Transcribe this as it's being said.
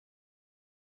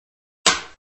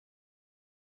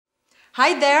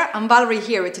Hi there, I'm Valerie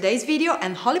here with today's video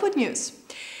and Hollywood news.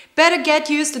 Better get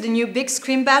used to the new big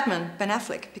screen Batman, Ben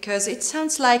Affleck, because it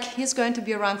sounds like he's going to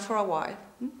be around for a while.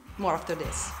 More after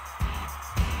this.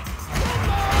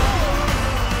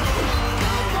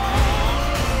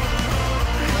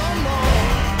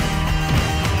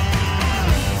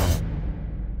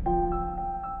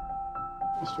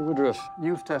 Mr. Woodroof,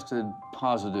 you've tested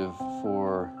positive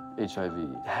for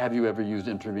HIV. Have you ever used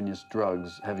intravenous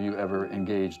drugs? Have you ever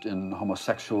engaged in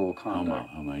homosexual conduct?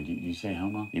 Homo. You say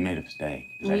homo? You made a mistake,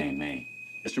 because that ain't me.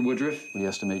 Mr. Woodroof, we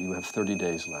estimate you have 30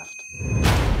 days left.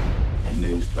 And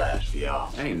newsflash for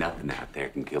y'all. There ain't nothing out there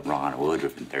can kill Ron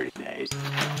Woodroof in 30 days.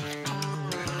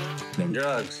 Them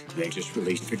drugs, they just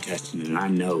released for testing, and I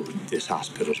know this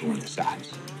hospital's worth the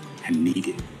size. I need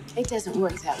it. It doesn't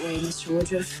work that way, Mr.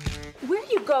 Woodroof. Where are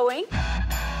you going?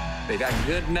 They got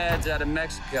good meds out of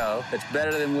Mexico that's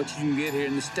better than what you can get here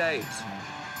in the States.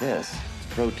 This is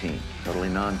protein, totally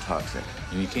non-toxic.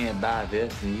 And you can't buy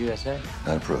this in the USA?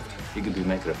 Not approved. You could be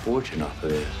making a fortune off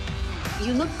of this.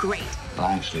 You look great. Well,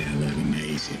 actually, I look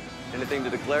amazing. Anything to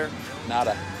declare?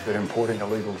 Nada. They're importing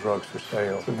illegal drugs for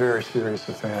sale. It's a very serious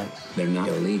offense. They're not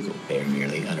illegal. They're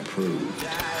merely unapproved.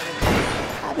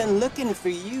 I've been looking for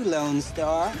you, Lone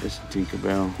Star. Listen,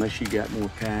 Tinkerbell, unless you got more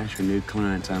cash or new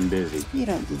clients, I'm busy. You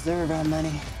don't deserve our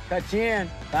money. Cut you in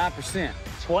 5%.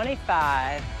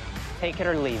 25. Take it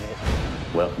or leave it.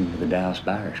 Welcome to the Dallas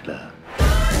Buyers Club.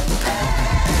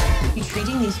 You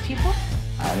treating these people?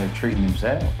 How they're treating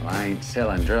themselves. Well, I ain't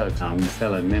selling drugs. I'm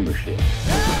selling membership.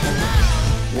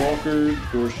 Walker,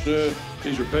 García,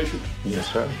 these are patients.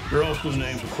 Yes, sir. They're also the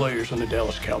names of players on the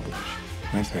Dallas Cowboys.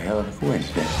 That's a hell of a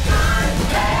coincidence. What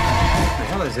the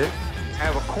hell is it? I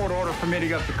have a court order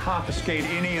permitting us to confiscate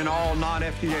any and all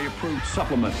non-FDA approved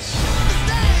supplements.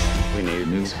 We need a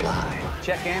new supply.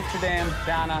 Check Amsterdam,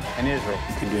 China, and Israel.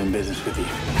 Been doing business with you.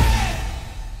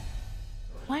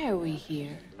 Why are we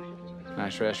here?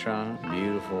 Nice restaurant,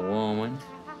 beautiful woman.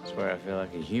 Swear I feel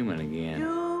like a human again.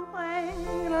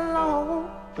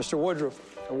 Mr. Woodroof,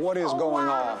 what is going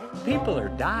on? People are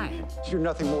dying. You're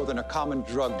nothing more than a common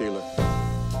drug dealer.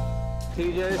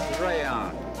 TJ, this is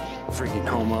Rayon. Freaking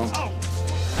homo.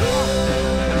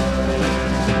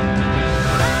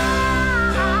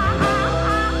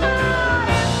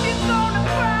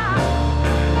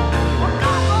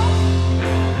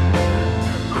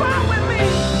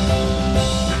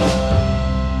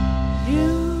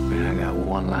 Man, I got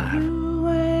one life. You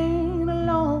ain't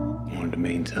alone. Wanted to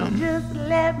mean something. Just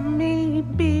let me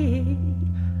be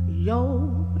your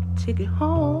ticket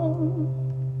home.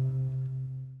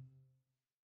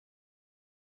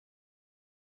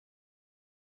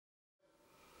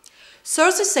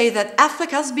 Sources say that Affleck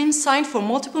has been signed for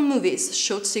multiple movies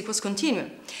should sequels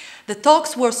continue. The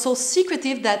talks were so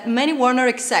secretive that many Warner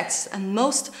execs and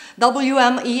most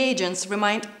WME agents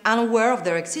remained unaware of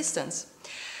their existence.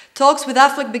 Talks with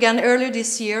Affleck began earlier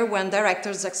this year when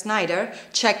director Zack Snyder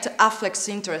checked Affleck's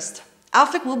interest.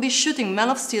 Affleck will be shooting Man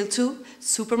of Steel 2,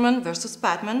 Superman vs.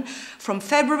 Batman, from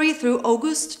February through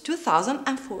August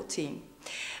 2014.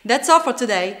 That's all for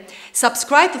today.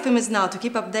 Subscribe to Film Is Now to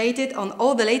keep updated on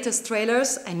all the latest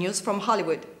trailers and news from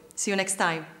Hollywood. See you next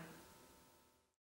time.